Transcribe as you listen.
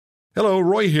Hello,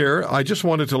 Roy here. I just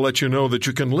wanted to let you know that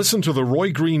you can listen to The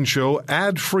Roy Green Show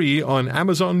ad-free on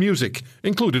Amazon Music,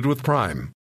 included with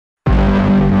Prime.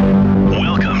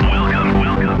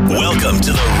 Welcome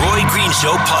to the Roy Green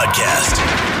Show podcast.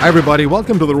 Hi, everybody.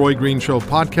 Welcome to the Roy Green Show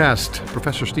podcast.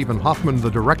 Professor Stephen Hoffman, the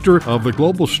director of the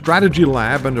Global Strategy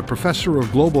Lab and a professor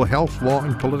of global health, law,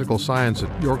 and political science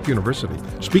at York University,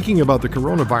 speaking about the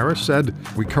coronavirus, said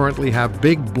we currently have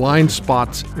big blind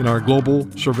spots in our global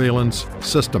surveillance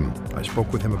system. I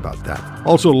spoke with him about that.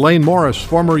 Also, Lane Morris,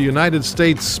 former United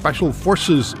States Special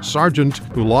Forces sergeant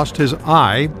who lost his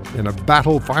eye in a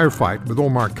battle firefight with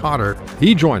Omar Khadr.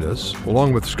 He joined us,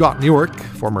 along with Scott Newark,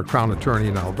 former Crown Attorney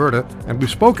in Alberta, and we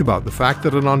spoke about the fact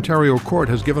that an Ontario court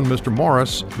has given Mr.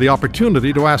 Morris the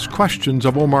opportunity to ask questions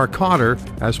of Omar Khadr,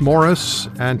 as Morris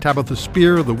and Tabitha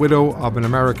Speer, the widow of an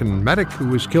American medic who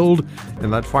was killed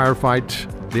in that firefight,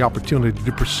 the opportunity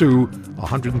to pursue a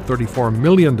 $134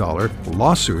 million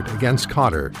lawsuit against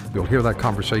Khadr. You'll hear that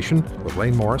conversation with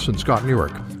Lane Morris and Scott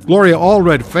Newark. Gloria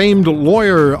Allred, famed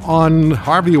lawyer on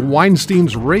Harvey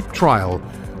Weinstein's rape trial.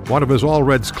 One of his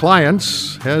Allred's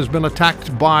clients has been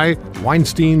attacked by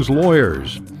Weinstein's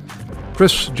lawyers.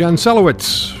 Chris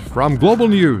Janselowitz from Global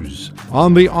News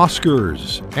on the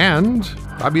Oscars. And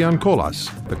Fabienne Colas,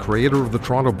 the creator of the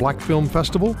Toronto Black Film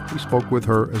Festival. We spoke with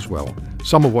her as well.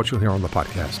 Some of what you'll hear on the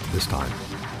podcast this time.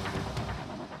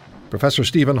 Professor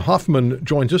Stephen Hoffman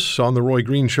joins us on the Roy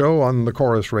Green Show on the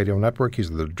Chorus Radio Network. He's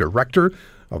the director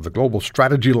of the Global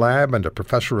Strategy Lab and a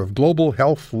professor of global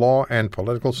health, law, and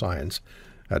political science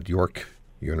at York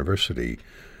University.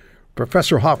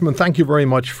 Professor Hoffman, thank you very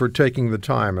much for taking the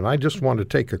time. And I just want to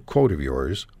take a quote of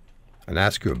yours and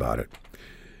ask you about it.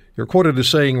 You're quoted as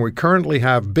saying, we currently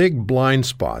have big blind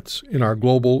spots in our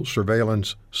global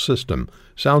surveillance system.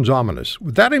 Sounds ominous.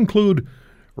 Would that include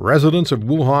residents of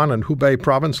Wuhan and Hubei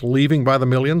province leaving by the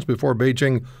millions before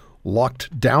Beijing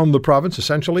locked down the province,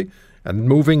 essentially, and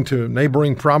moving to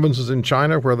neighboring provinces in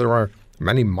China where there are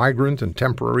many migrant and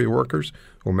temporary workers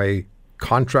who may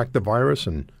contract the virus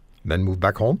and then move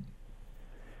back home?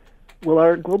 Well,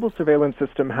 our global surveillance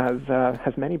system has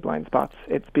many blind spots.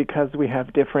 It's because we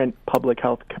have different public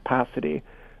health capacity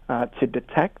to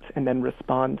detect and then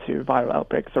respond to viral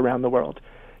outbreaks around the world.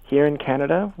 Here in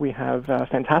Canada, we have a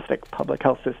fantastic public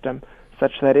health system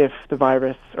such that if the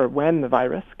virus, or when the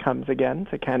virus comes again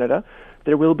to Canada,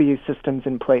 there will be systems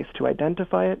in place to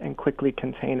identify it and quickly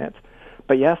contain it.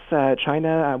 But yes,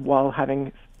 China, while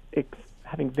having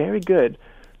very good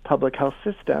public health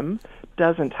system,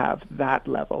 doesn't have that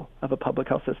level of a public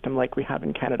health system like we have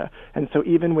in Canada. And so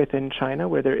even within China,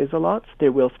 where there is a lot,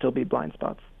 there will still be blind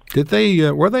spots.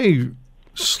 Were they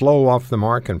slow off the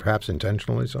mark and perhaps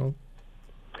intentionally so?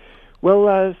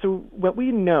 Well, so what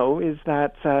we know is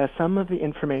that some of the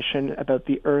information about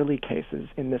the early cases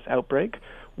in this outbreak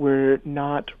were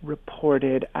not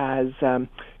reported as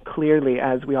clearly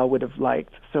as we all would have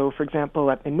liked. So, for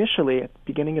example, initially, at the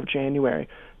beginning of January,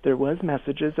 there was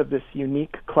messages of this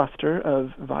unique cluster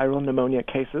of viral pneumonia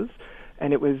cases,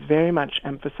 and it was very much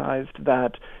emphasized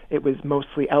that it was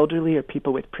mostly elderly or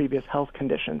people with previous health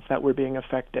conditions that were being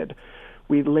affected.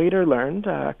 We later learned,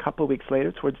 a couple weeks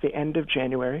later, towards the end of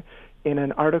January, in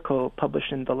an article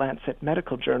published in the Lancet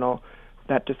Medical Journal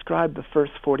that described the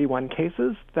first 41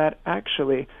 cases, that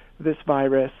actually this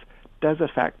virus does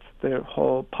affect the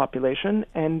whole population,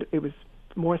 and it was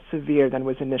more severe than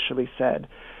was initially said.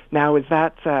 Now, is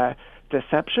that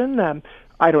deception?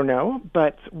 I don't know,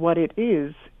 but what it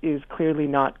is clearly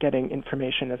not getting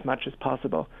information as much as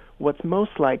possible. What's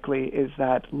most likely is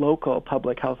that local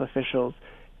public health officials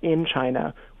in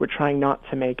China were trying not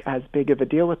to make as big of a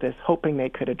deal with this, hoping they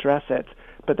could address it,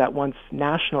 but that once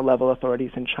national level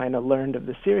authorities in China learned of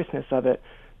the seriousness of it,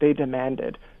 they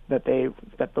demanded that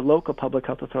the local public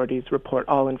health authorities report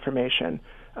all information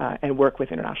and work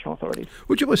with international authorities.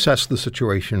 Would you assess the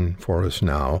situation for us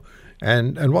now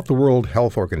and what the World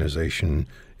Health Organization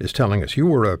is telling us? You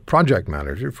were a project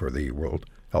manager for the World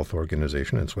Health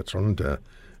Organization in Switzerland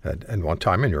at one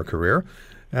time in your career,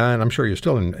 and I'm sure you're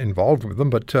still involved with them,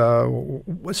 but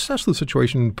assess the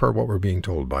situation per what we're being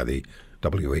told by the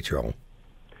WHO.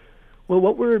 Well,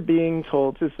 what we're being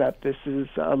told is that this is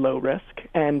a low risk,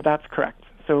 and that's correct.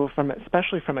 So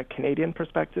especially from a Canadian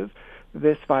perspective,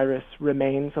 this virus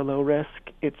remains a low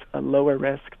risk. It's a lower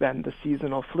risk than the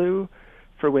seasonal flu,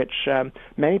 for which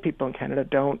many people in Canada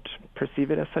don't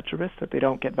perceive it as such a risk that they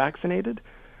don't get vaccinated.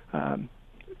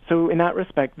 So in that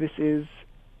respect,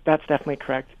 that's definitely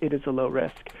correct. It is a low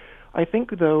risk. I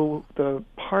think, though, the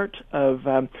part of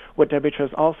what WHO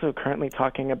is also currently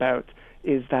talking about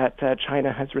is that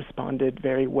China has responded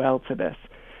very well to this.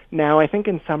 Now, I think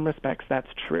in some respects that's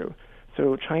true.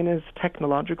 So China's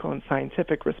technological and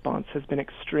scientific response has been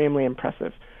extremely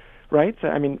impressive, right? So,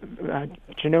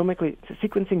 genomically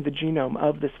sequencing the genome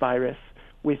of this virus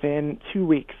within 2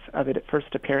 weeks of it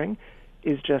first appearing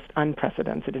is just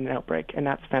unprecedented in an outbreak, and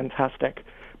that's fantastic.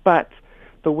 But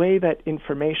the way that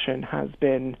information has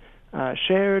been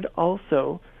shared,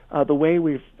 also the way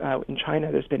we've, in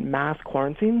China, there's been mass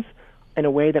quarantines in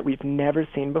a way that we've never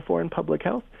seen before in public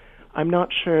health. I'm not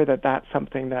sure that that's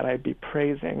something that I'd be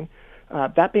praising.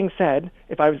 That being said,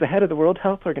 if I was the head of the World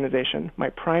Health Organization, my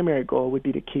primary goal would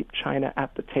be to keep China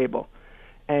at the table.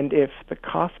 And if the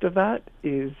cost of that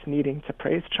is needing to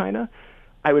praise China,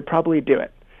 I would probably do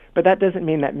it. But that doesn't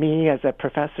mean that me, as a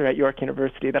professor at York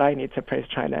University, that I need to praise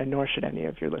China, nor should any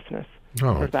of your listeners,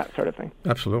 or that sort of thing.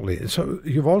 Absolutely. So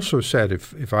you've also said,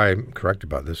 if I'm correct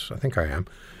about this, I think I am,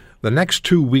 the next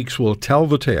 2 weeks will tell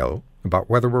the tale about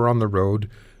whether we're on the road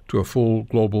to a full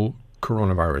global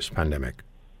coronavirus pandemic.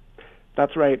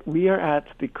 That's right. We are at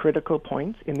the critical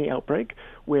point in the outbreak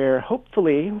where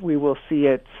hopefully we will see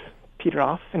it peter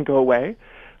off and go away,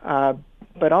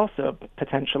 but also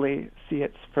potentially see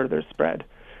its further spread.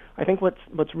 I think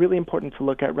what's really important to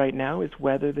look at right now is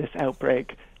whether this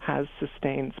outbreak has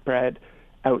sustained spread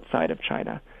outside of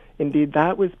China. Indeed,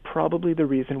 that was probably the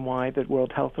reason why the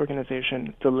World Health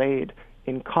Organization delayed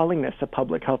in calling this a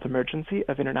public health emergency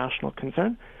of international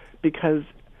concern, because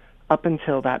up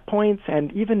until that point,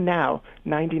 and even now,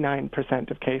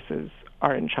 99% of cases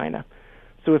are in China.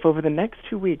 So if over the next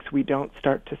 2 weeks we don't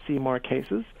start to see more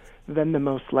cases, then the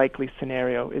most likely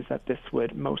scenario is that this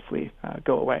would mostly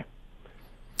go away.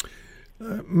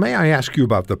 May I ask you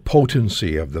about the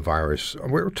potency of the virus?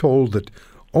 We're told that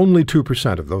only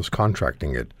 2% of those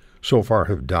contracting it so far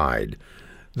have died.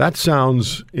 That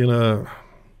sounds, in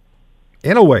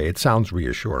a way, it sounds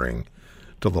reassuring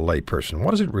to the layperson.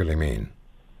 What does it really mean?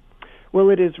 Well,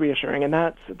 it is reassuring, and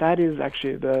that is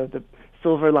actually the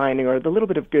silver lining, or the little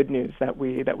bit of good news that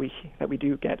we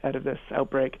do get out of this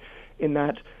outbreak, in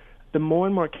that the more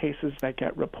and more cases that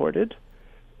get reported,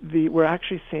 we're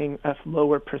actually seeing a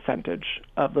lower percentage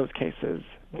of those cases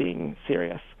being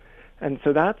serious. And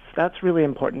so that's really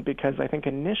important, because I think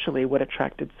initially what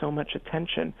attracted so much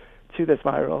attention to this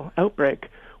viral outbreak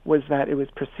was that it was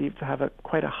perceived to have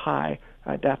quite a high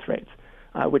death rate,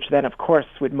 which then, of course,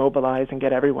 would mobilize and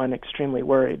get everyone extremely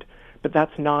worried. But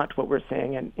that's not what we're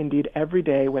seeing. And indeed, every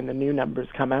day when the new numbers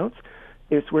come out,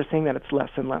 we're seeing that it's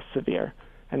less and less severe.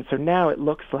 And so now it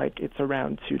looks like it's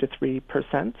around 2 to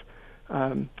 3%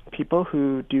 people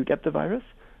who do get the virus,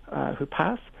 who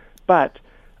pass. But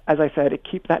as I said,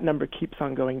 that number keeps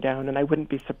on going down, and I wouldn't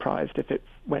be surprised if it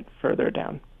went further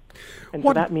down. And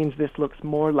so that means this looks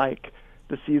more like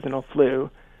the seasonal flu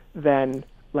than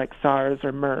like SARS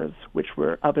or MERS, which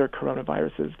were other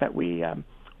coronaviruses that we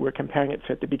were comparing it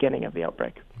to at the beginning of the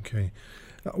outbreak. Okay.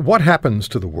 What happens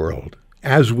to the world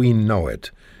as we know it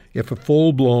if a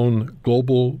full-blown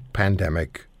global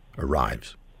pandemic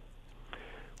arrives?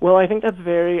 Well, I think that's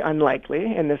very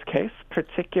unlikely in this case,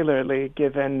 particularly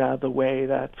given the way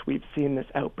that we've seen this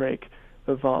outbreak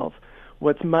evolve.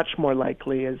 What's much more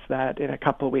likely is that in a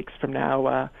couple of weeks from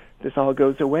now, this all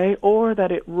goes away, or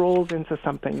that it rolls into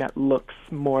something that looks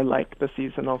more like the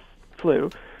seasonal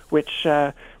flu, which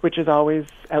is always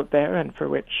out there, and for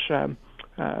which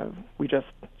we just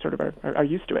sort of are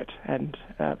used to it and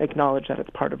acknowledge that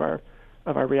it's part of our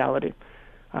reality.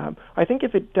 I think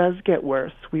if it does get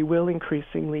worse, we will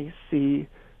increasingly see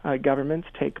governments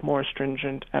take more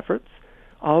stringent efforts.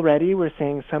 Already we're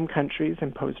seeing some countries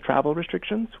impose travel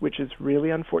restrictions, which is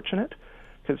really unfortunate,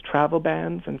 because travel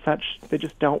bans and such, they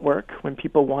just don't work. When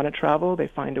people want to travel, they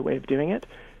find a way of doing it.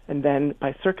 And then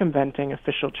by circumventing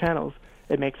official channels,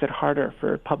 it makes it harder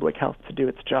for public health to do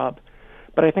its job.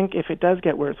 But I think if it does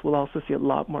get worse, we'll also see a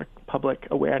lot more public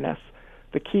awareness.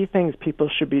 The key things people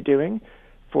should be doing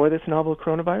for this novel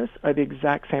coronavirus are the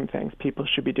exact same things people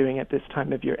should be doing at this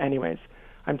time of year anyways.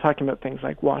 I'm talking about things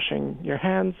like washing your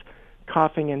hands,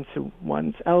 coughing into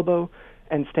one's elbow,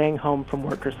 and staying home from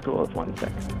work or school if one's sick.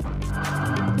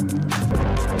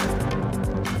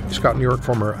 Scott New York,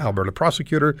 former Alberta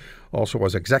prosecutor, also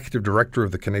was executive director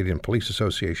of the Canadian Police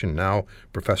Association, now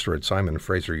professor at Simon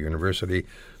Fraser University.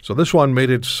 So this one made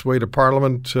its way to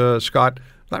Parliament. Scott,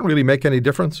 does that really make any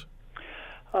difference?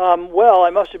 Well, I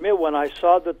must admit, when I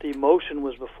saw that the motion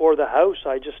was before the House,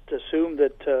 I just assumed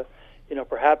that,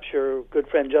 perhaps your good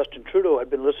friend Justin Trudeau had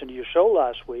been listening to your show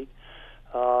last week.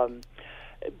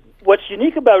 What's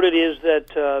unique about it is that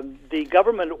the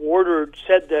government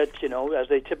said that, as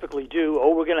they typically do,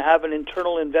 we're going to have an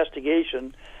internal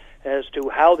investigation as to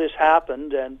how this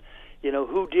happened and,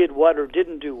 who did what or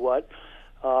didn't do what.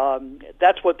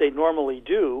 That's what they normally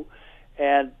do.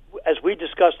 And as we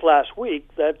discussed last week,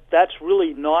 that's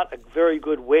really not a very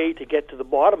good way to get to the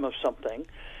bottom of something.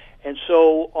 And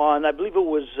so on, I believe it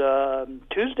was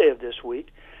Tuesday of this week,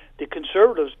 the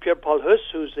Conservatives, Pierre-Paul Huss,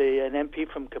 who's an MP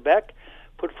from Quebec,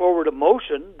 put forward a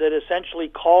motion that essentially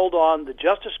called on the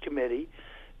Justice Committee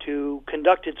to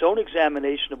conduct its own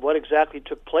examination of what exactly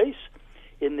took place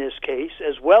in this case,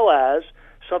 as well as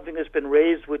something that's been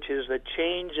raised, which is a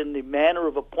change in the manner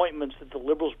of appointments that the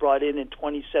Liberals brought in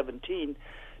 2017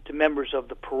 to members of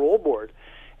the parole board.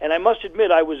 And I must admit,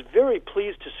 I was very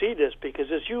pleased to see this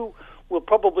because, as you will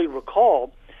probably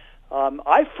recall,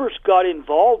 I first got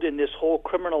involved in this whole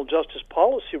criminal justice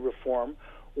policy reform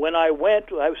when I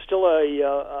was still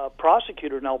a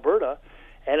prosecutor in Alberta,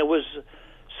 and it was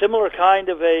similar kind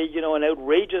of an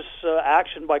outrageous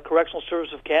action by Correctional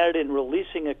Service of Canada in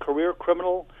releasing a career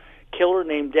criminal killer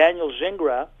named Daniel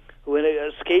Gingras, who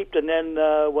escaped and then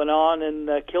went on and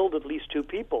killed at least 2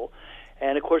 people.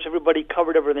 And, of course, everybody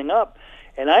covered everything up.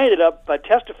 And I ended up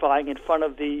testifying in front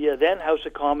of the then House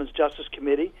of Commons Justice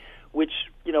Committee, which,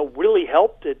 really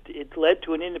helped. It led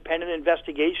to an independent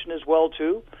investigation as well,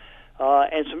 too.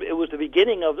 And so it was the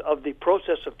beginning of the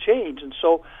process of change. And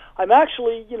so I'm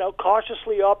actually,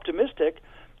 cautiously optimistic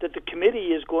that the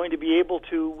committee is going to be able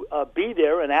to be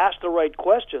there and ask the right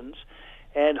questions.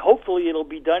 And hopefully it'll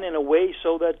be done in a way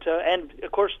so that, and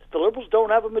of course the Liberals don't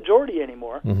have a majority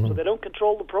anymore, so they don't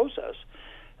control the process,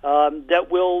 that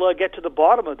will get to the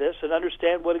bottom of this and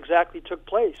understand what exactly took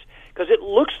place. Because it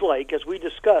looks like, as we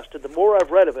discussed, and the more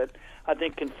I've read of it, I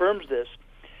think confirms this,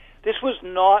 this was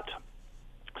not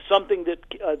something that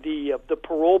the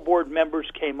parole board members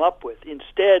came up with.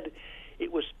 Instead,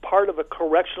 it was part of a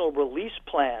correctional release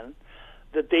plan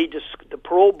that the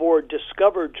parole board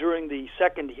discovered during the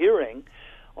second hearing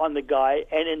on the guy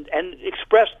and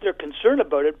expressed their concern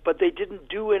about it, but they didn't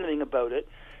do anything about it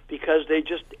because they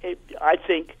just, I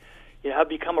think, have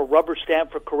become a rubber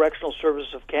stamp for Correctional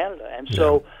Services of Canada. And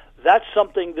so that's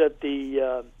something that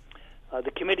the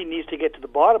committee needs to get to the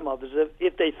bottom of, is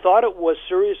if they thought it was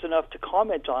serious enough to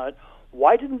comment on it,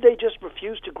 why didn't they just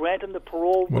refuse to grant him the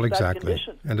parole with that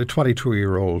condition? And a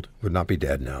 22-year-old would not be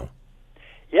dead now.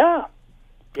 Yeah.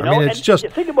 It's just,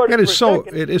 think about it is so,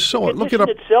 it is so, look it up.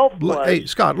 Hey,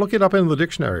 Scott, look it up in the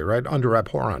dictionary, right, under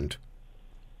abhorrent.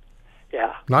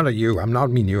 Yeah. Not a you, I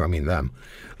mean you, I mean them.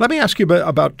 Let me ask you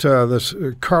about this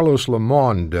Carlos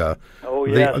Lamond,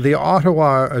 the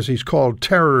Ottawa, as he's called,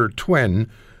 terror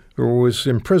twin, who was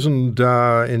imprisoned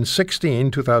in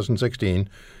 2016.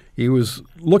 He was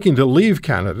looking to leave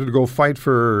Canada to go fight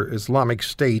for Islamic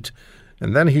State,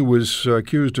 and then he was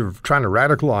accused of trying to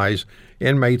radicalize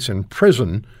inmates in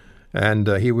prison, and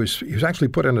he was actually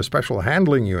put in a special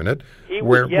handling unit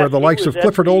where the likes of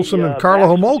Clifford Olson and Karla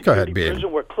Homolka had been.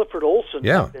 Prison where Clifford Olson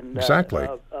had been, exactly.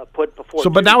 Put before.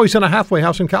 But now he's in a halfway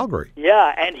house in Calgary.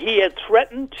 Yeah, and he had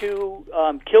threatened to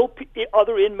kill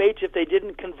other inmates if they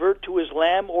didn't convert to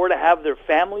Islam or to have their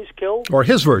families killed. Or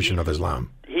his version of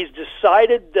Islam. He's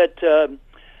decided that,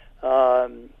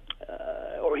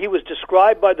 or he was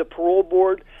described by the parole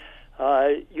board,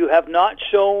 you have not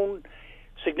shown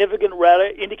significant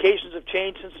indications of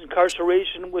change since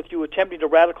incarceration with you attempting to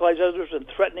radicalize others and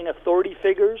threatening authority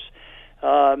figures.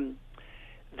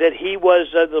 That he was,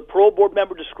 the parole board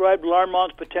member described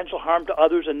Lamond's potential harm to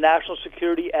others and national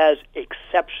security as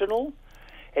exceptional,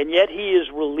 and yet he is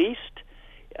released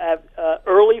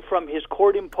early from his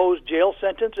court-imposed jail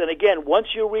sentence. And again, once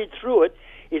you read through it,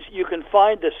 you can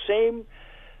find the same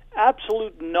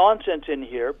absolute nonsense in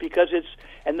here, because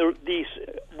the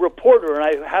reporter,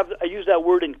 and I use that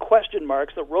word in question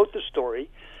marks, that wrote the story,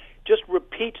 just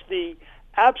repeats the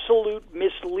absolute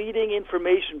misleading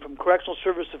information from Correctional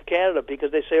Service of Canada,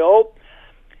 because they say,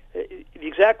 the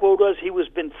exact quote was, he was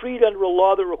been freed under a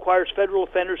law that requires federal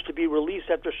offenders to be released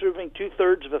after serving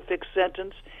 2/3 of a fixed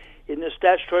sentence. In the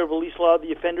statutory release law,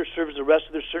 the offender serves the rest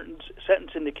of their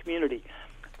sentence in the community.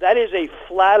 That is a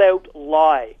flat-out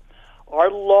lie.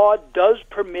 Our law does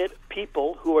permit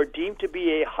people who are deemed to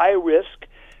be a high risk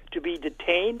to be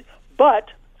detained,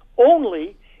 but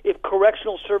only if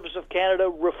Correctional Service of Canada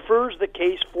refers the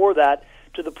case for that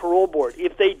to the parole board.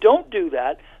 If they don't do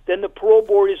that, then the parole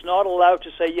board is not allowed to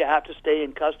say you have to stay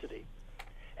in custody.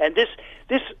 And this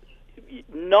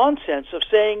nonsense of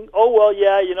saying,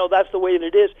 that's the way that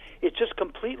it is, it's just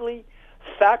completely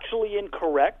factually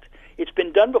incorrect. It's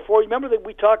been done before. Remember that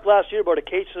we talked last year about a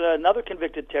case of another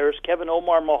convicted terrorist, Kevin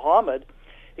Omar Mohammed.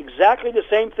 Exactly the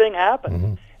same thing happened.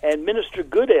 Mm-hmm. And Minister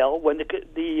Goodale, when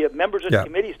the members of the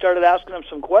committee started asking him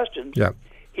some questions,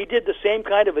 he did the same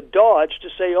kind of a dodge to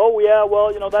say,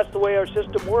 that's the way our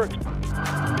system works.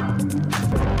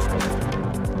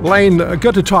 Lane,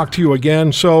 good to talk to you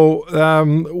again. So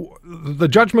the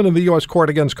judgment in the U.S. court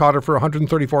against Khadr for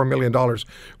 $134 million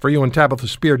for you and Tabitha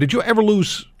Speer, did you ever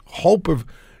lose hope of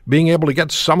being able to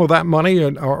get some of that money?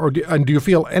 And do you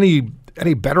feel any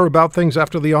better about things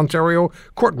after the Ontario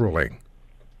court ruling?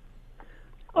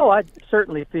 Oh, I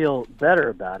certainly feel better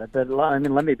about it. But I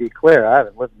mean, let me be clear. I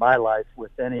haven't lived my life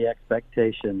with any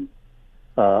expectation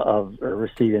of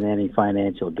receiving any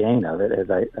financial gain of it. As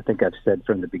I think I've said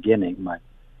from the beginning, my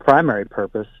primary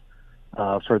purpose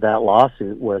for that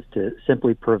lawsuit was to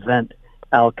simply prevent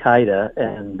Al-Qaeda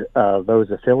and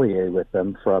those affiliated with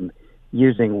them from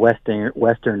using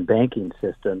Western banking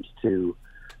systems to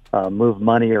move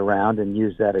money around and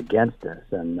use that against us.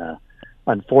 And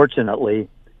unfortunately,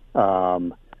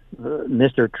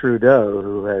 Mr. Trudeau,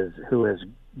 who has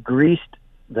greased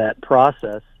that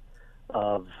process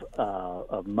of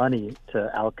money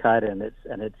to Al-Qaeda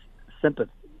and its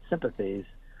sympathies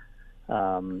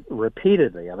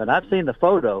repeatedly. I mean, I've seen the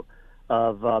photo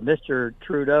of Mr.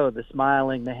 Trudeau, the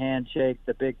smiling, the handshake,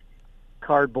 the big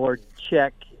cardboard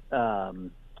check.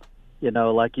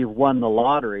 Like you've won the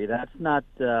lottery. That's not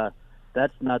the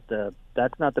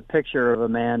picture of a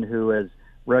man who is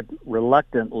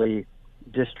reluctantly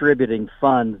distributing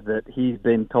funds that he's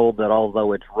been told that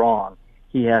although it's wrong,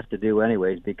 he has to do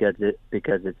anyways because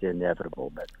it's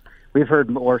inevitable. But we've heard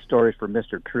more stories from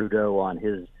Mr. Trudeau on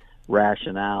his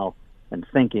rationale and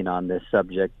thinking on this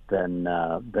subject than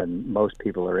most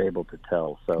people are able to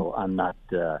tell. So I'm not.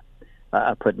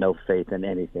 I put no faith in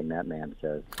anything that man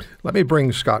says. Let me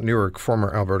bring Scott Newark,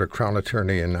 former Alberta Crown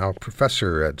Attorney and now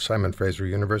professor at Simon Fraser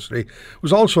University,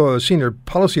 who's also a senior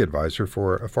policy advisor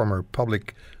for a former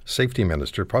public safety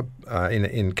minister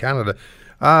in Canada.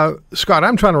 Scott,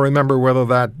 I'm trying to remember whether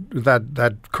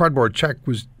that cardboard check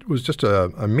was just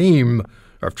a meme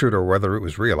of Trudeau or whether it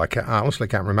was real. I honestly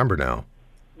can't remember now.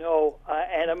 No,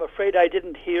 and I'm afraid I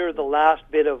didn't hear the last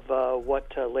bit of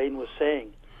what Lane was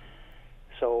saying.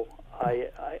 So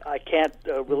I can't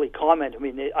really comment. I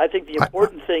mean, I think the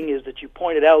important thing is that you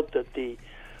pointed out that the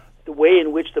way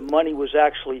in which the money was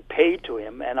actually paid to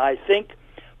him, and I think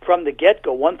from the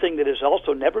get-go, one thing that has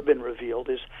also never been revealed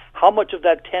is how much of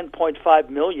that $10.5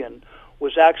 million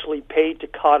was actually paid to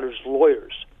Khadr's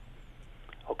lawyers.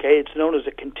 Okay, it's known as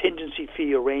a contingency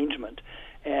fee arrangement,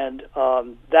 and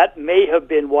that may have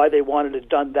been why they wanted it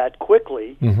done that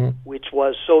quickly, which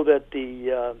was so that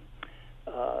the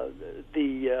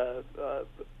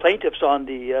plaintiffs on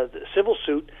the civil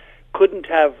suit couldn't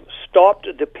have stopped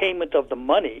the payment of the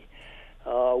money,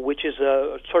 which is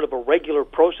a sort of a regular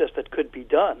process that could be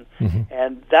done.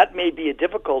 And that may be a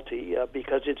difficulty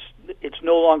because it's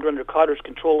no longer under Khadr's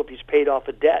control if he's paid off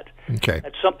a debt. Okay.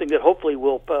 That's something that hopefully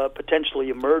will potentially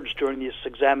emerge during this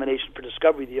examination for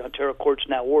discovery the Ontario court's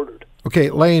now ordered. Okay,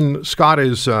 Lane, Scott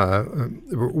is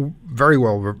very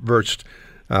well versed.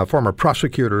 Former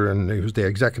prosecutor, and he was the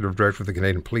executive director of the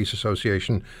Canadian Police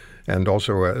Association, and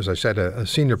also, as I said, a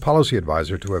senior policy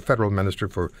advisor to a federal minister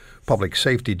for public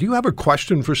safety. Do you have a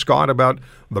question for Scott about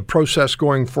the process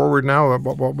going forward now,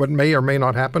 what may or may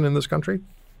not happen in this country?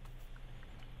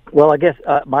 Well, I guess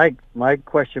my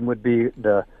question would be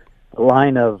the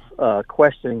line of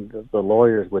questioning the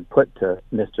lawyers would put to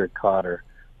Mr. Khadr.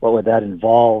 What would that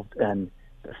involve? And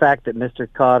the fact that Mr.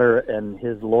 Khadr and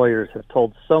his lawyers have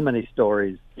told so many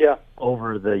stories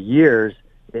over the years,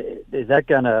 is that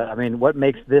gonna? I mean, what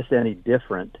makes this any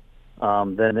different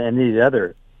than any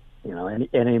other?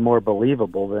 Any more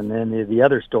believable than any of the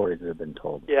other stories that have been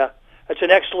told? Yeah, that's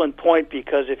an excellent point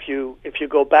because if you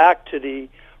go back to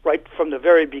right from the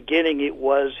very beginning,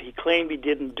 he claimed he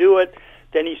didn't do it.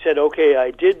 Then he said, "Okay,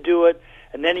 I did do it."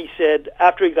 And then he said,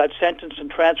 after he got sentenced and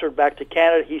transferred back to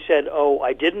Canada, he said, "Oh,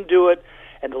 I didn't do it."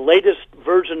 And the latest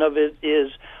version of it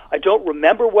is, I don't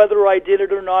remember whether I did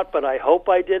it or not, but I hope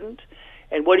I didn't.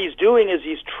 And what he's doing is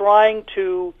he's trying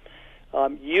to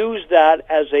use that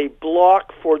as a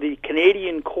block for the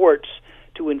Canadian courts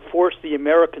to enforce the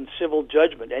American civil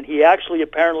judgment. And he actually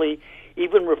apparently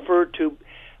even referred to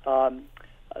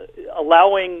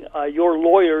allowing your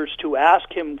lawyers to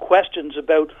ask him questions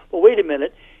about, well, wait a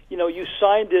minute, you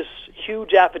signed this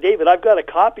huge affidavit. I've got a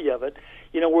copy of it.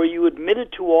 Where you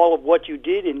admitted to all of what you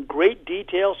did in great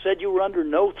detail, said you were under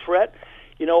no threat.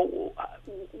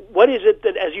 What is it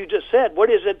that, as you just said, what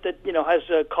is it that, has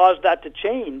caused that to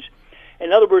change?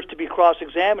 In other words, to be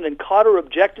cross-examined. And Khadr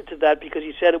objected to that because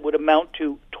he said it would amount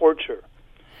to torture.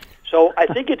 So I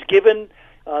think it's given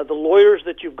the lawyers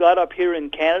that you've got up here in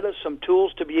Canada some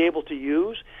tools to be able to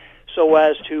use so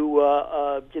as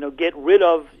to, get rid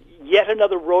of yet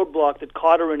another roadblock that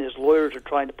Cotter and his lawyers are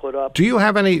trying to put up. Do you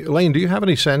have any, Lane, do you have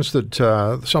any sense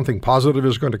that something positive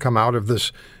is going to come out of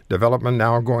this development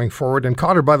now going forward? And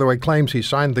Cotter, by the way, claims he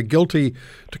signed the guilty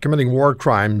to committing war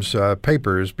crimes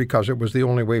papers because it was the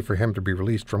only way for him to be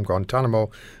released from Guantanamo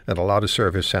and allowed to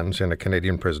serve his sentence in a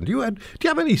Canadian prison. Do you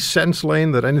have any sense,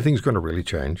 Lane, that anything's going to really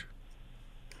change?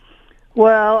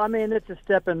 Well, I mean, it's a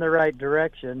step in the right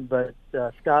direction, but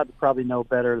Scott would probably know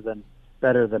better than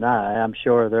I. I'm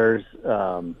sure there's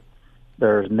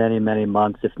many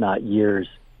months, if not years,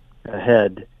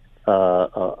 ahead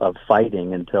of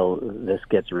fighting until this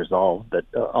gets resolved. But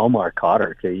Omar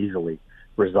Cotter could easily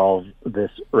resolve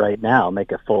this right now,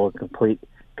 make a full and complete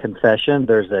confession.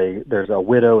 There's a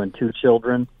widow and 2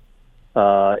 children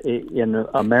in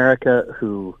America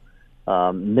who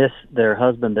miss their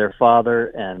husband, their father,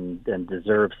 and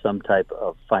deserve some type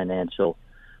of financial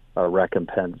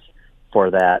recompense for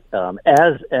that,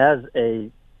 as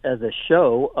a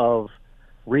show of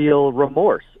real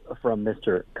remorse from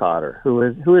Mr. Cotter, who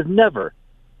has never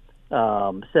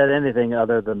said anything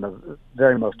other than the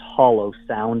very most hollow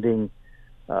sounding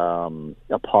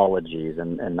apologies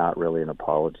and not really an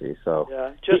apology.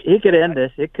 So he could end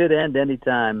this. It could end any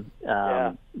time,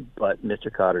 but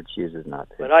Mr. Cotter chooses not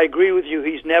to. But I agree with you.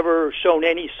 He's never shown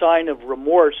any sign of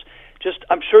remorse.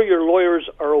 I'm sure your lawyers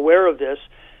are aware of this,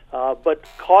 but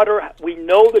we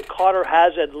know that Cotter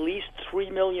has at least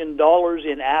 $3 million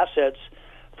in assets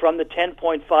from the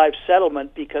 10.5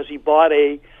 settlement because he bought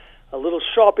a little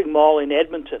shopping mall in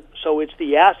Edmonton. So it's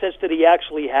the assets that he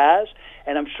actually has,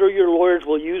 and I'm sure your lawyers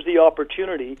will use the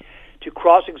opportunity to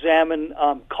cross-examine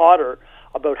Cotter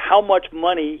about how much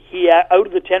money out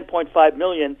of the 10.5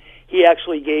 million he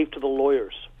actually gave to the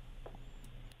lawyers.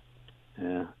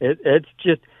 Yeah, it's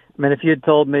just. I mean, if you had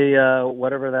told me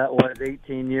whatever that was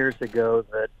 18 years ago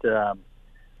that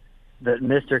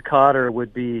Mr. Cotter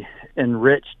would be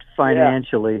enriched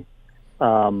financially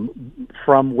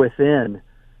from within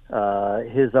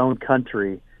his own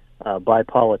country by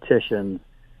politicians,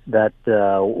 that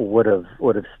would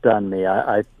have stunned me.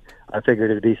 I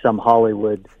figured it'd be some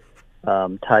Hollywood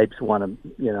types want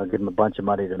to give him a bunch of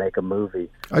money to make a movie.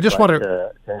 I just want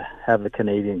to have the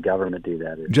Canadian government do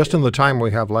that. Just in the time we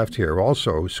have left here,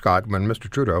 also, Scott, when Mr.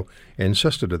 Trudeau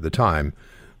insisted at the time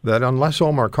that unless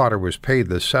Omar Cotter was paid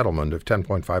this settlement of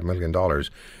 $10.5 million,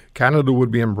 Canada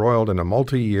would be embroiled in a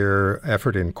multi-year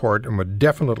effort in court and would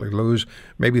definitely lose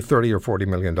maybe $30 or $40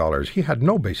 million. He had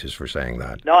no basis for saying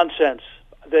that. Nonsense.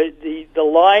 The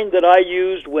line that I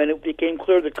used when it became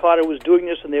clear that Cotter was doing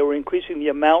this and they were increasing the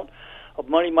amount of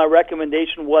money, my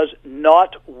recommendation was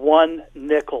not one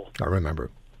nickel. I remember.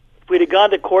 If we'd have gone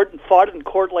to court and fought in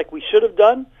court like we should have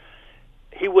done,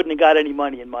 he wouldn't have got any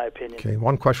money, in my opinion. Okay,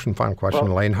 final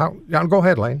question, Lane. Go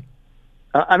ahead, Lane.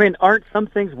 I mean, aren't some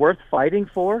things worth fighting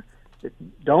for?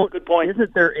 Good point.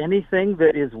 Isn't there anything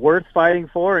that is worth fighting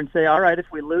for? And say, all right, if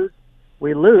we lose,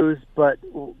 we lose. But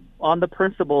on the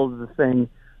principle of the thing,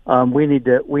 we need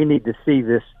to see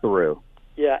this through.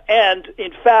 Yeah, and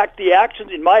in fact, the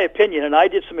actions, in my opinion, and I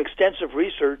did some extensive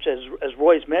research, as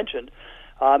Roy's mentioned,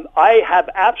 I have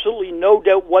absolutely no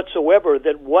doubt whatsoever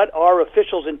that what our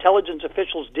intelligence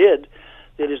officials did,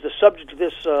 that is the subject of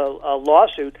this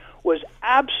lawsuit, was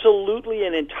absolutely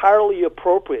and entirely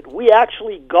appropriate. We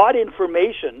actually got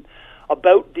information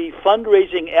about the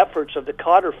fundraising efforts of the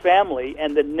Cotter family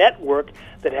and the network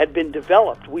that had been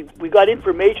developed. We got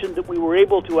information that we were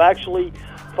able to actually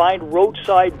find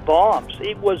roadside bombs.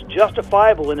 It was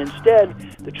justifiable, and instead,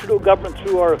 the Trudeau government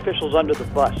threw our officials under the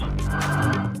bus.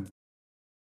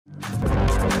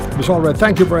 Ms. Allred,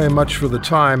 thank you very much for the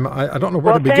time. I don't know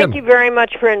where to begin. Thank you very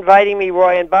much for inviting me,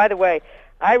 Roy. And by the way,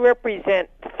 I represent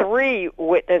 3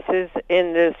 witnesses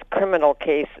in this criminal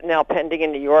case now pending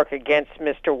in New York against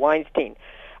Mr. Weinstein.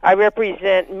 I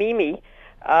represent Mimi,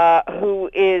 who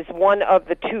is one of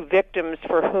the 2 victims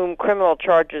for whom criminal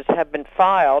charges have been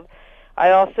filed.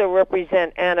 I also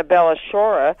represent Annabella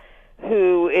Shora,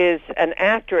 who is an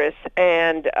actress,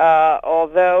 and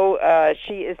although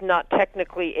she is not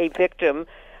technically a victim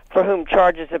for whom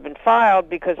charges have been filed,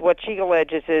 because what she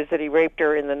alleges is that he raped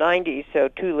her in the 90s, so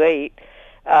too late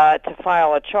to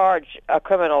file a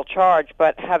criminal charge.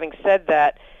 But having said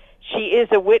that, she is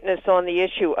a witness on the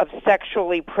issue of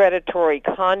sexually predatory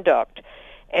conduct.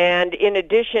 And in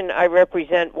addition, I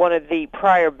represent one of the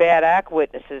prior bad act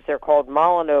witnesses. They're called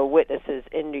Molyneux witnesses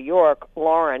in New York,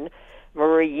 Lauren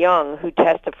Marie Young, who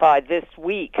testified this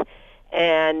week.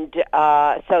 And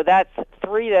so that's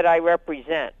 3 that I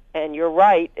represent. And you're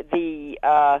right,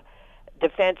 the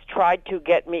defense tried to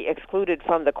get me excluded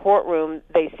from the courtroom.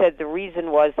 They said the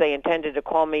reason was they intended to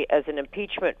call me as an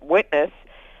impeachment witness.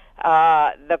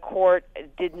 The court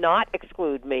did not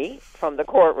exclude me from the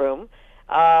courtroom.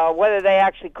 Whether they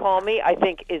actually call me, I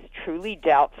think, is truly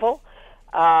doubtful.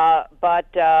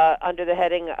 But under the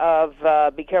heading of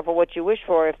be careful what you wish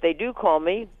for, if they do call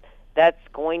me, that's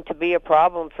going to be a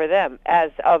problem for them.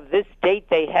 As of this date,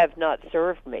 they have not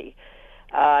served me.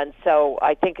 And so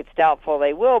I think it's doubtful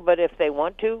they will, but if they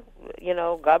want to,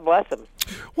 God bless them.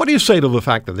 What do you say to the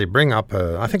fact that they bring up,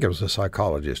 I think it was a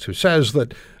psychologist, who says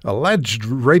that alleged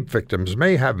rape victims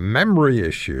may have memory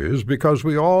issues because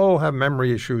we all have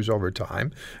memory issues over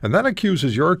time, and that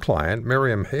accuses your client,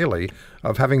 Miriam Haley,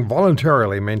 of having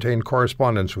voluntarily maintained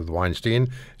correspondence with Weinstein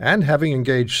and having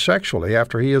engaged sexually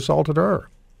after he assaulted her?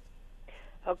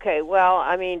 Okay, well,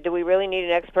 I mean, do we really need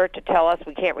an expert to tell us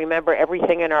we can't remember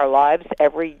everything in our lives,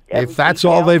 every if that's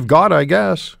detail? all they've got, I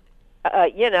guess.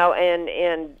 This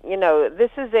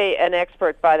is an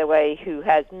expert, by the way, who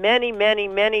has many, many,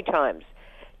 many times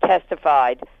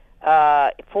testified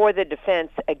for the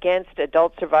defense against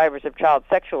adult survivors of child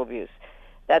sexual abuse.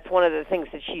 That's one of the things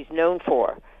that she's known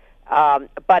for.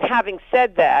 But having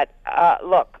said that,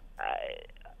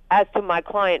 as to my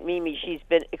client, Mimi, she's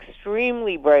been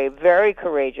extremely brave, very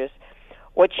courageous.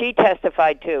 What she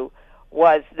testified to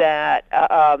was that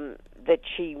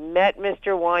she met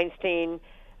Mr. Weinstein,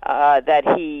 that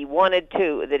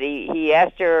he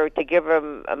asked her to give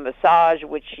him a massage,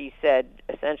 which she said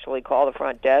essentially call the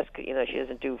front desk. She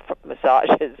doesn't do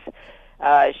massages.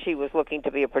 She was looking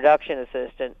to be a production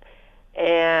assistant.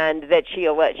 And that she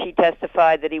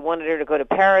testified that he wanted her to go to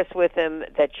Paris with him,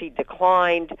 that she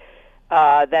declined.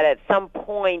 That at some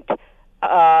point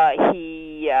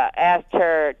he asked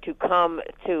her to come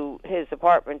to his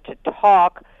apartment to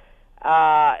talk.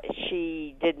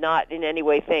 She did not in any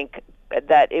way think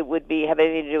that it would have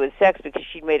anything to do with sex, because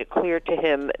she'd made it clear to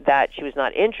him that she was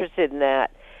not interested in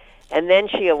that. And then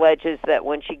she alleges that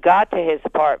when she got to his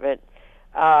apartment,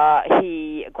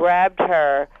 he grabbed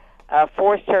her,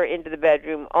 forced her into the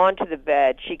bedroom, onto the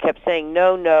bed. She kept saying,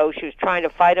 no, no. She was trying to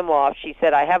fight him off. She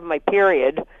said, I have my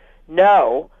period.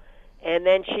 No. And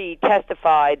then she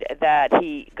testified that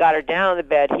he got her down on the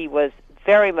bed. He was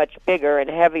very much bigger and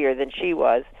heavier than she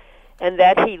was, and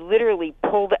that he literally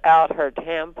pulled out her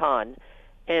tampon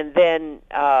and then,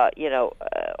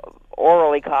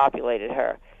 orally copulated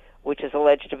her, which is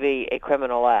alleged to be a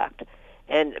criminal act,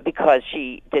 and because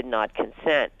she did not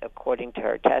consent, according to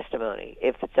her testimony.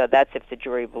 That's if the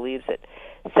jury believes it.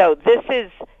 So this is,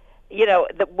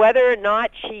 whether or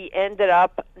not she ended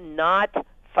up not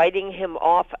fighting him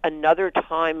off another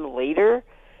time later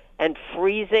and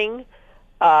freezing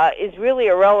is really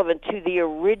irrelevant to the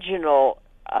original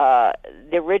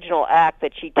act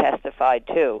that she testified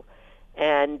to.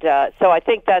 And so I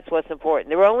think that's what's important.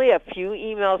 There were only a few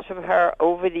emails from her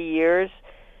over the years,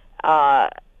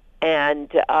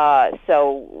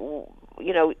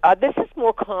 this is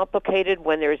more complicated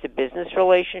when there's a business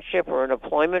relationship or an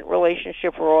employment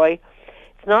relationship, Roy.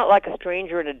 It's not like a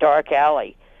stranger in a dark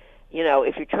alley.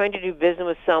 If you're trying to do business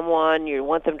with someone, you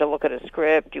want them to look at a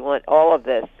script, you want all of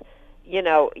this,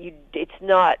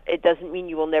 it doesn't mean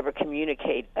you will never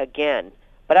communicate again.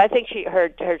 But I think her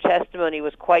testimony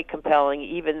was quite compelling,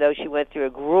 even though she went through a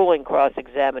grueling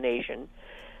cross-examination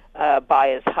by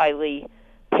his highly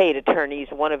paid attorneys,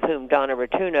 one of whom, Donna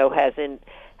Rotuno,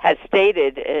 has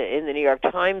stated in the New York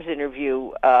Times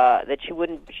interview that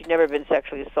she'd never been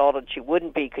sexually assaulted. She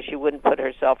wouldn't be, because she wouldn't put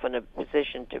herself in a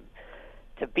position to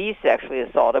be sexually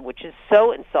assaulted, which is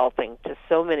so insulting to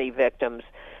so many victims.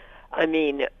 I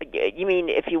mean, you mean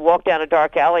if you walk down a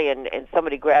dark alley and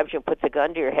somebody grabs you and puts a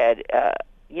gun to your head,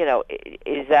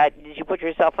 did you put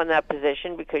yourself in that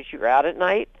position because you're out at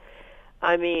night?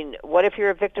 I mean, what if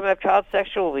you're a victim of child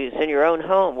sexual abuse in your own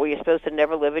home? Were you supposed to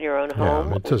never live in your own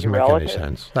home? Yeah, it doesn't make any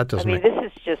sense. This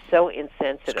is just so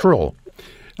insensitive. It's cruel.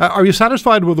 Are you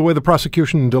satisfied with the way the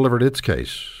prosecution delivered its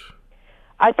case?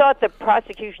 I thought the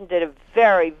prosecution did a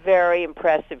very, very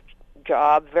impressive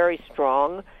job, very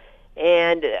strong.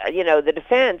 And, the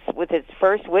defense, with its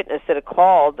first witness that it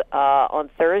called on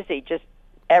Thursday,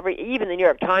 even the New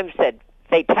York Times said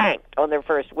they tanked on their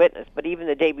first witness. But even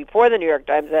the day before the New York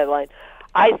Times headline,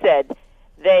 I said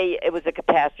it was a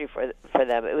catastrophe for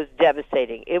them. It was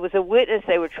devastating. It was a witness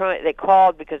they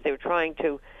called because they were trying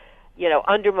to,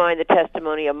 undermine the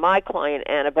testimony of my client,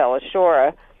 Annabella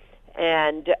Shora,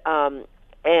 and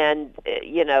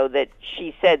that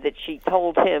she said that she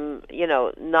told him,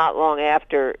 not long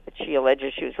after she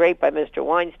alleges she was raped by Mr.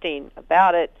 Weinstein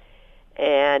about it.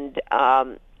 And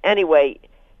anyway,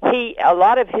 a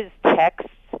lot of his texts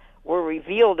were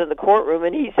revealed in the courtroom,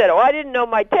 and he said, I didn't know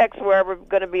my texts were ever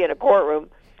going to be in a courtroom.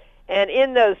 And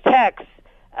in those texts,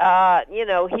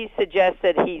 He suggests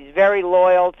that he's very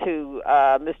loyal to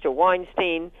Mr.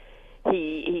 Weinstein.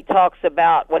 He talks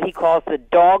about what he calls the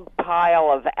dog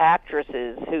pile of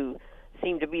actresses who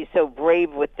seem to be so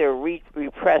brave with their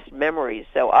repressed memories.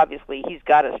 So obviously he's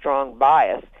got a strong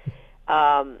bias.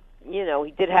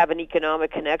 He did have an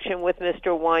economic connection with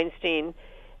Mr. Weinstein,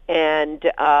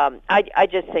 and I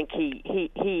just think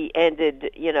he ended.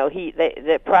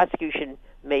 The prosecution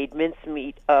made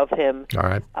mincemeat of him. All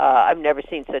right. I've never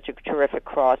seen such a terrific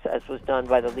cross as was done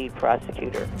by the lead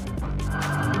prosecutor.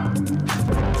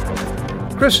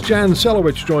 Chris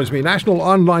Jancelowicz joins me, National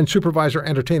Online Supervisor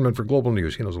Entertainment for Global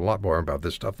News. He knows a lot more about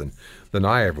this stuff than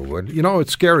I ever would.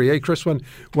 It's scary, eh, Chris?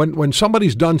 When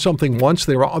somebody's done something once,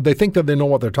 they think that they know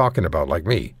what they're talking about, like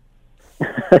me.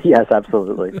 Yes,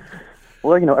 absolutely.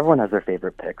 Well, everyone has their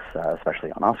favorite picks,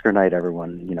 especially on Oscar night.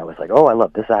 Everyone, is like, oh, I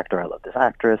love this actor, I love this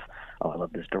actress, oh, I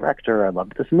love this director, I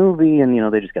love this movie,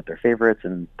 and they just get their favorites,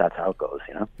 and that's how it goes.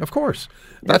 Of course,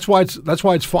 that's why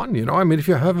it's fun. If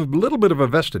you have a little bit of a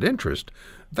vested interest,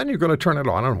 then you're going to turn it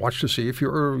on and watch to see if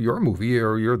your movie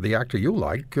or you're the actor you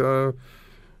like,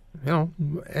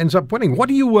 ends up winning. What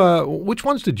do you? Which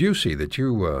ones did you see that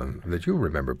you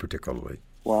remember particularly?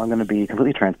 Well, I'm going to be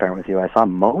completely transparent with you. I saw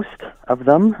most of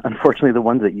them. Unfortunately, the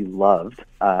ones that you loved,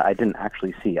 I didn't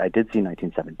actually see. I did see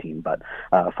 1917, but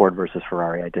Ford versus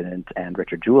Ferrari I didn't, and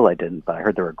Richard Jewell I didn't, but I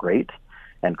heard they were great.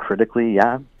 And critically,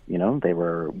 they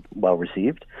were well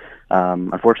received.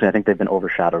 Unfortunately, I think they've been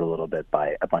overshadowed a little bit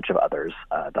by a bunch of others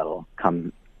that'll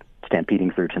come stampeding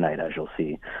through tonight, as you'll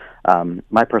see.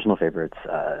 My personal favorites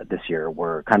this year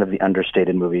were kind of the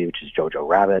understated movie, which is Jojo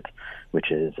Rabbit, which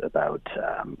is about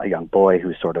a young boy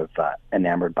who's sort of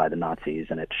enamored by the Nazis,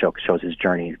 and it shows his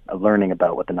journey learning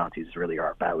about what the Nazis really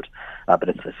are about. But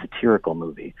it's a satirical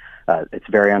movie. It's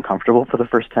very uncomfortable for the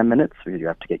first 10 minutes. You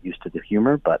have to get used to the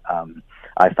humor, but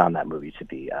I found that movie to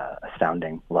be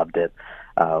astounding. Loved it.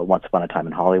 Once Upon a Time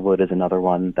in Hollywood is another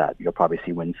one that you'll probably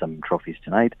see win some trophies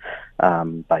tonight,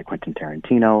 by Quentin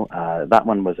Tarantino. That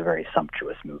one was a very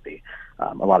sumptuous movie.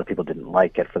 A lot of people didn't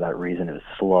like it for that reason. It was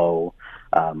slow,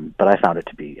 but I found it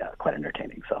to be quite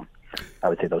entertaining. So I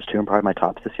would say those two are probably my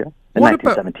tops this year. And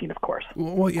 1917, of course.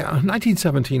 Well, yeah,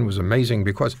 1917 was amazing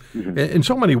because, in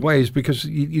so many ways, because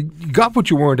you got what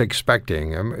you weren't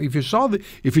expecting. If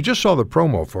you just saw the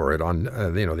promo for it on,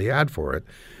 the ad for it,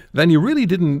 then you really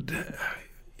didn't.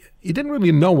 You didn't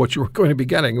really know what you were going to be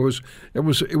getting. It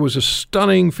was a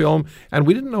stunning film, and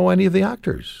we didn't know any of the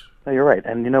actors. No, you're right,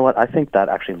 and you know what? I think that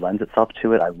actually lends itself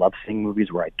to it. I love seeing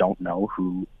movies where I don't know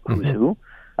who's who.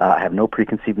 I have no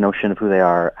preconceived notion of who they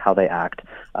are, how they act.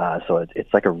 So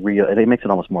it's like it makes it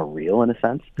almost more real in a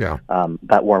sense. Yeah.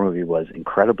 That war movie was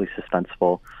incredibly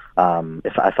suspenseful.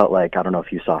 If I felt like, I don't know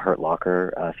if you saw Hurt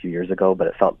Locker a few years ago, but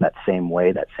it felt that same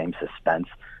way, that same suspense.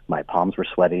 My palms were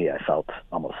sweaty. I felt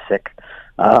almost sick.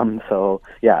 So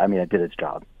yeah, it did its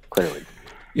job, clearly.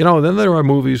 Then there are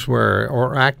movies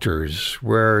or actors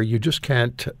where you just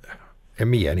can't,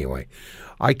 and me anyway,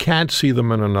 I can't see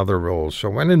them in another role. So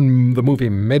when in the movie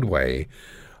Midway,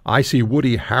 I see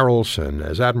Woody Harrelson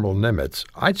as Admiral Nimitz,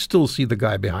 I'd still see the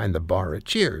guy behind the bar at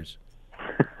Cheers.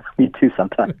 Me too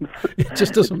sometimes. It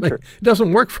just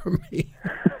doesn't work for me.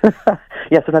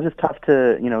 Yeah, sometimes it's tough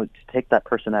to take that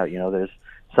person out. There's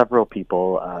several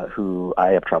people who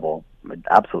I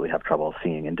absolutely have trouble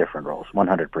seeing in different roles,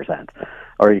 100%.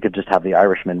 Or you could just have The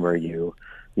Irishman where you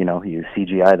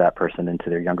CGI that person into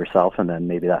their younger self, and then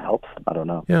maybe that helps. I don't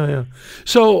know. Yeah.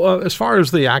 So as far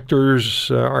as the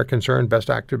actors are concerned, best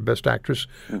actor, best actress,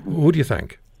 who do you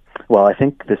think? Well, I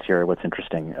think this year what's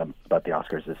interesting about the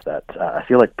Oscars is that I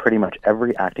feel like pretty much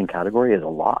every acting category is a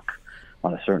lock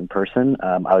on a certain person.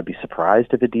 I would be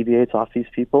surprised if it deviates off these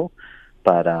people.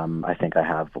 But I think I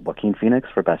have Joaquin Phoenix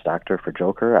for Best Actor for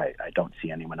Joker. I don't see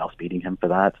anyone else beating him for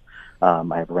that.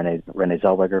 I have Renee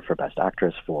Zellweger for Best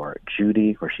Actress for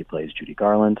Judy, where she plays Judy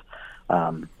Garland.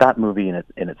 That movie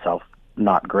in itself,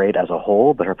 not great as a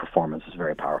whole, but her performance is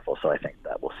very powerful. So I think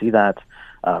that we'll see that.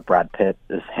 Brad Pitt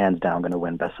is hands down going to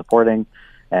win Best Supporting.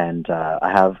 And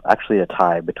I have actually a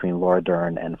tie between Laura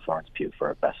Dern and Florence Pugh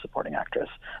for Best Supporting Actress.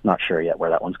 I'm not sure yet where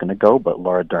that one's going to go, but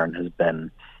Laura Dern has been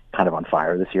kind of on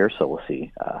fire this year, so we'll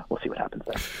see what happens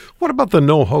there. What about the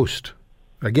no host?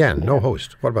 Again, no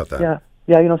host. What about that?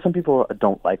 Yeah. Some people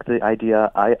don't like the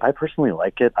idea. I personally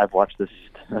like it. I've watched this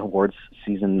awards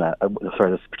season,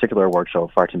 this particular award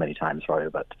show far too many times, probably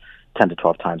about 10 to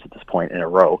 12 times at this point in a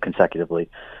row consecutively.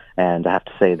 And I have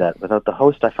to say that without the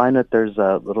host, I find that there's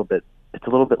a little bit it's a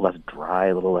little bit less dry,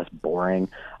 a little less boring.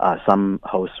 Some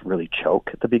hosts really choke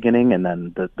at the beginning, and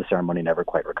then the ceremony never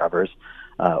quite recovers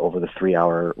over the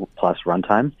 3-hour plus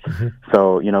runtime. Mm-hmm.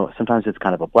 So, sometimes it's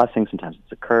kind of a blessing, sometimes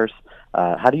it's a curse.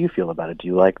 How do you feel about it? Do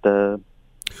you like the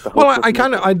well,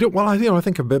 I do. Well, I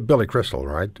think of Billy Crystal,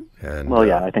 right? And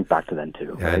I think back to then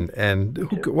too. And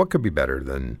what could be better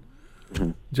than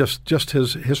just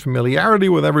his familiarity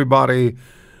with everybody?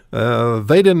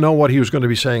 They didn't know what he was going to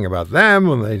be saying about them,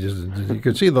 and you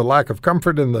could see the lack of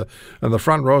comfort in the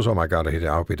front rows. Oh my God, I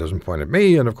hope he doesn't point at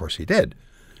me, and of course he did.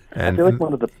 And I feel like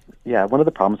one of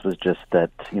the problems was just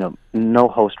that no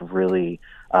host really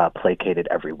placated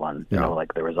everyone.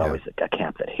 Like there was always a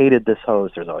camp that hated this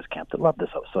host. There's always a camp that loved this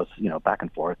host. So it's back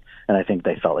and forth. And I think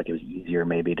they felt like it was easier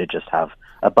maybe to just have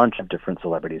a bunch of different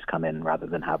celebrities come in rather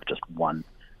than have just one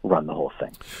run the whole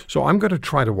thing. So I'm going to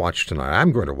try to watch tonight.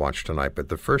 I'm going to watch tonight, but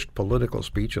the first political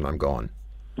speech, and I'm gone.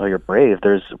 Well, you're brave.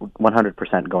 There's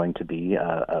 100% going to be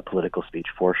a political speech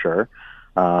for sure.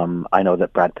 I know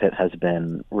that Brad Pitt has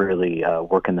been really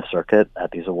working the circuit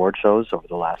at these award shows over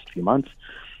the last few months.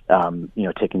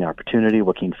 Taking the opportunity.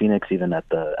 Joaquin Phoenix, even at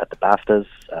the BAFTAs,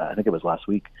 I think it was last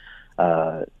week,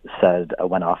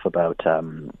 went off about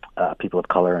people of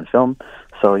color in film.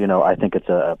 So, I think it's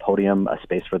a podium, a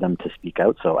space for them to speak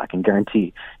out. So I can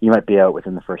guarantee you might be out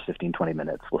within the first 15, 20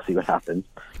 minutes. We'll see what happens.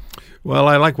 Well,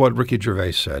 I like what Ricky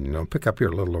Gervais said, pick up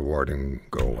your little award and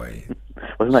go away.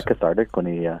 Wasn't that cathartic when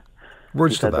he...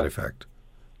 words to that effect.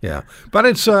 Yeah, but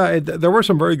it's there were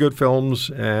some very good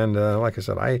films, and like I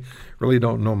said, I really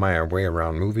don't know my way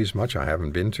around movies much. I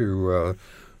haven't been to...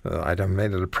 I haven't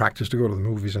made it a practice to go to the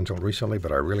movies until recently,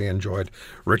 but I really enjoyed.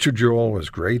 Richard Jewell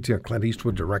was great. Clint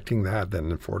Eastwood directing that,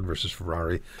 then Ford versus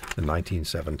Ferrari in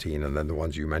 1917, and then the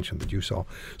ones you mentioned that you saw.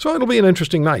 So it'll be an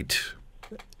interesting night.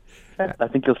 I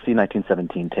think you'll see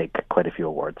 1917 take quite a few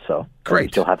awards, so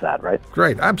great. You'll have that, right?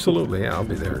 Great, absolutely. Yeah, I'll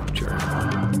be there, Jerry.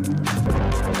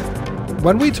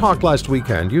 When we talked last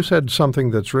weekend, you said something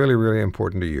that's really, really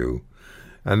important to you,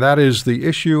 and that is the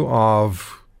issue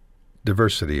of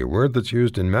diversity, a word that's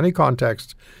used in many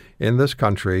contexts in this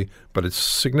country, but it's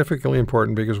significantly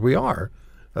important because we are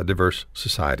a diverse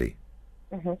society.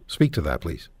 Mm-hmm. Speak to that,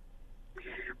 please.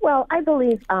 Well, I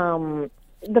believe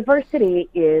diversity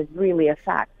is really a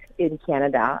fact in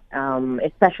Canada,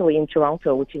 especially in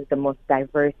Toronto, which is the most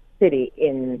diverse city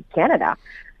in Canada.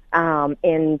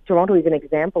 And Toronto is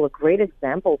a great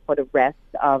example for the rest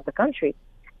of the country.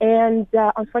 And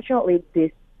unfortunately, this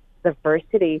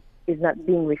diversity is not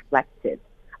being reflected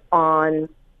on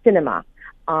cinema,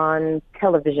 on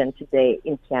television today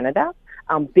in Canada,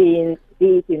 be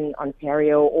it in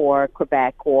Ontario or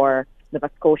Quebec or Nova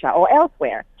Scotia or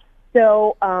elsewhere.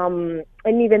 So,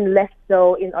 and even less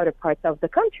so in other parts of the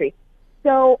country.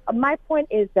 So my point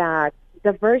is that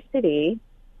diversity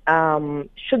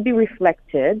should be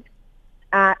reflected.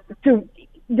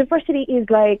 Diversity is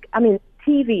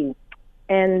TV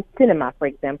and cinema, for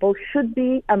example, should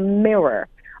be a mirror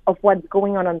of what's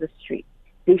going on the street.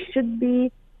 They should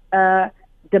be a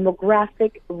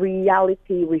demographic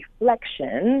reality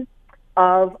reflection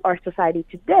of our society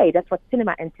today. That's what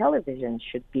cinema and television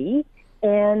should be.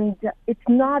 And it's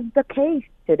not the case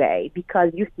today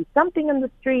because you see something on the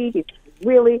street, it's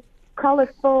really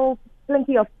colorful,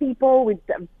 plenty of people with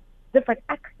different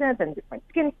accents and different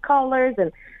skin colors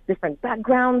and different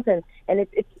backgrounds. And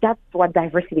that's what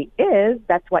diversity is.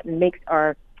 That's what makes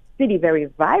our city very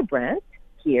vibrant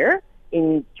here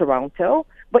in Toronto.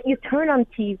 But you turn on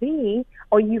TV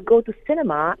or you go to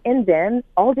cinema and then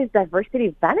all this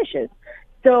diversity vanishes.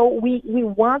 So we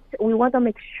want to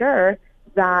make sure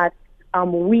that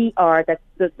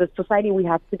the society we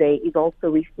have today is also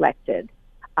reflected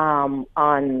on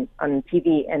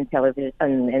TV and television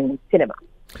and cinema.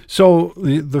 So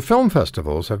the film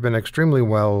festivals have been extremely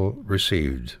well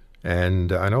received,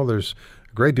 and I know there's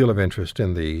a great deal of interest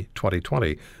in the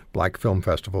 2020 Black Film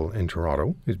Festival in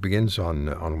Toronto. It begins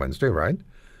on Wednesday, right?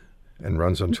 And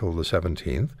runs until the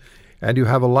 17th. And you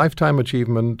have a Lifetime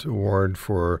Achievement Award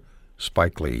for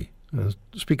Spike Lee.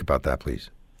 Speak about that, please.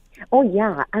 Oh,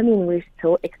 yeah. We're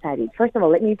so excited. First of all,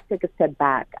 let me take a step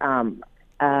back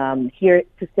here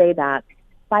to say that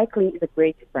Spike Lee is a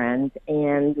great friend,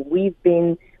 and we've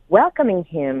been welcoming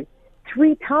him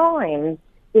 3 times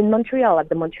in Montreal at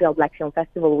the Montreal Black Film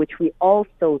Festival, which we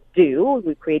also do.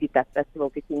 We created that festival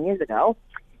 15 years ago.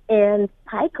 And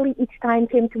Spike Lee each time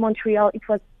came to Montreal.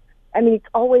 It's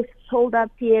always sold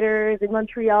out theaters in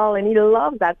Montreal, and he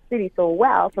loves that city so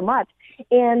much.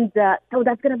 And so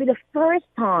that's going to be the first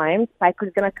time Spike Lee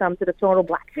is going to come to the Toronto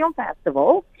Black Film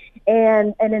Festival.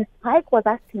 And then Spike was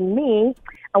asking me,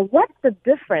 what's the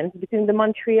difference between the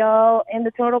Montreal and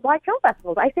the Toronto Black Film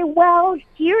Festivals? I say, well,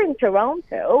 here in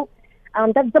Toronto,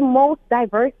 that's the most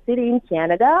diverse city in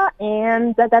Canada,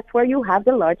 and that's where you have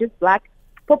the largest Black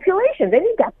population. Then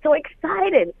he got so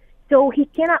excited. So he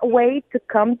cannot wait to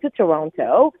come to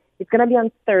Toronto. It's going to be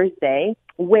on Thursday,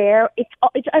 where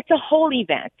it's a whole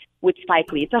event with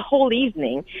Spike Lee. It's a whole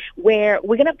evening where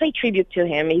we're going to pay tribute to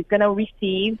him. He's going to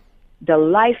receive the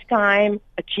Lifetime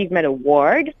Achievement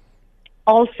Award.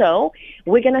 Also,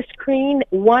 we're going to screen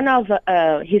one of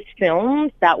his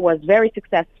films that was very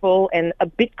successful and a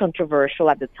bit controversial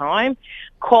at the time,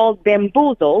 called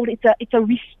Bamboozled. It's a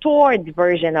restored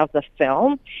version of the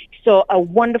film, so a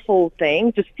wonderful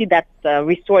thing to see that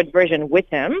restored version with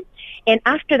him. And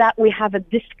after that, we have a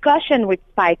discussion with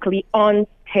Spike Lee on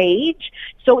stage.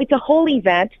 So it's a whole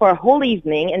event for a whole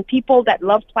evening, and people that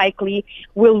love Spike Lee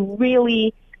will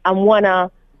really want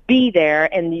to be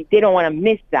there, and they don't want to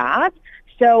miss that.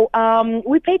 So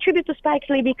we pay tribute to Spike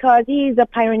Lee because he's a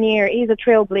pioneer, he's a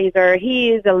trailblazer,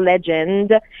 he is a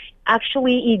legend.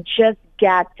 Actually, he just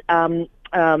got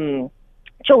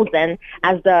chosen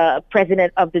as the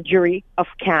president of the jury of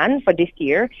Cannes for this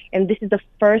year, and this is the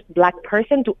first Black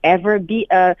person to ever be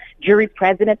a jury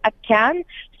president at Cannes.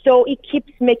 So he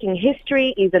keeps making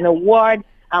history. He's an award,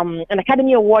 an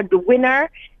Academy Award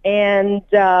winner, and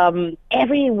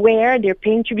everywhere they're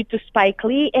paying tribute to Spike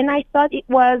Lee. And I thought it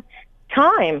was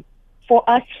time for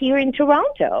us here in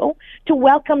Toronto to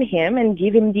welcome him and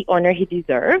give him the honor he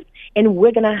deserves. And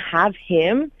we're going to have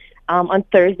him on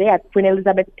Thursday at Queen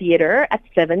Elizabeth Theatre at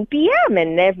 7 p.m.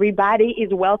 and everybody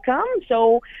is welcome.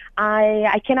 So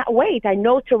I cannot wait. I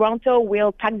know Toronto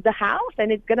will pack the house,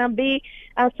 and it's going to be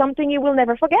something you will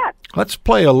never forget. Let's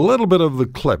play a little bit of the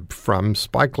clip from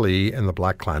Spike Lee and the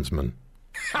Black Klansman.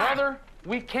 Brother,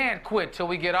 we can't quit till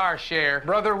we get our share.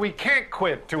 Brother, we can't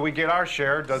quit till we get our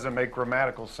share. Doesn't make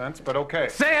grammatical sense, but okay.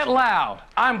 Say it loud.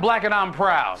 I'm Black and I'm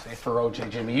proud. Say it for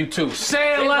OJ, Jimmy. You too.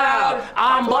 Say it loud.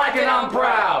 I'm Black and I'm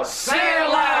proud. Say it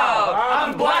loud.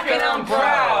 I'm Black and I'm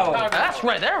proud. That's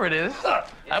right. There it is.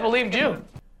 I believed you.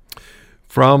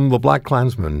 From the Black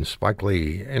Klansman, Spike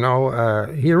Lee. You know,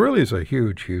 he really is a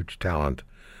huge, huge talent.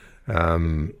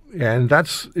 And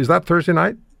is that Thursday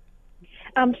night?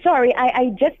 I'm sorry,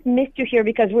 I just missed you here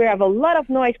because we have a lot of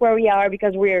noise where we are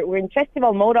because we're in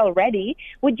festival mode already.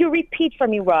 Would you repeat for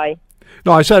me, Roy?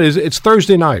 No, I said it's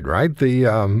Thursday night, right?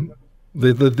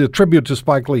 The tribute to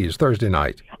Spike Lee is Thursday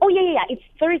night. Oh, yeah. It's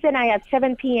Thursday night at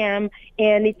 7 p.m.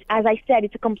 And it's, as I said,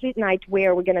 it's a complete night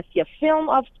where we're going to see a film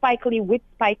of Spike Lee with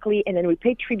Spike Lee, and then we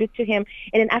pay tribute to him.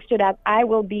 And then after that, I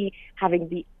will be having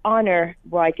the honor,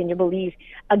 Roy, can you believe,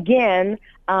 again,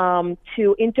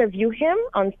 to interview him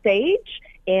on stage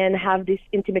and have this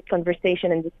intimate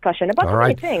conversation and discussion about so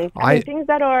many things. Things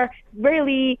that are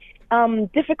really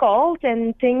difficult,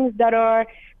 and things that are,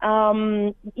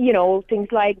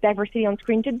 things like diversity on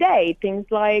screen today, things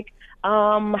like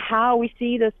how we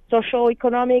see the social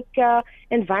economic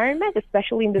environment,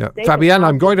 especially in the States. Fabienne,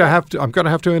 I'm going to have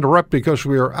to interrupt because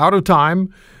we are out of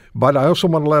time. But I also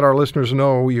want to let our listeners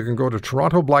know you can go to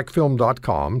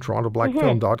torontoblackfilm.com,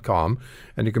 torontoblackfilm.com,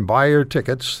 and you can buy your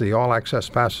tickets. The all-access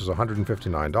pass is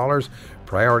 $159.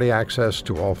 Priority access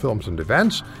to all films and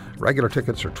events. Regular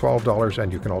tickets are $12,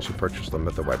 and you can also purchase them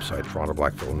at the website,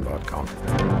 torontoblackfilm.com.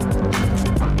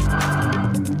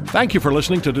 Thank you for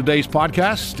listening to today's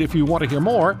podcast. If you want to hear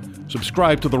more,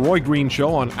 subscribe to The Roy Green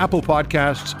Show on Apple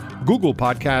Podcasts, Google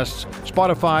Podcasts,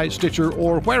 Spotify, Stitcher,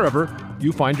 or wherever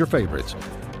you find your favorites.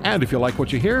 And if you like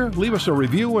what you hear, leave us a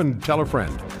review and tell a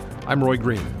friend. I'm Roy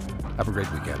Green. Have a great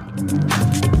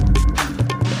weekend.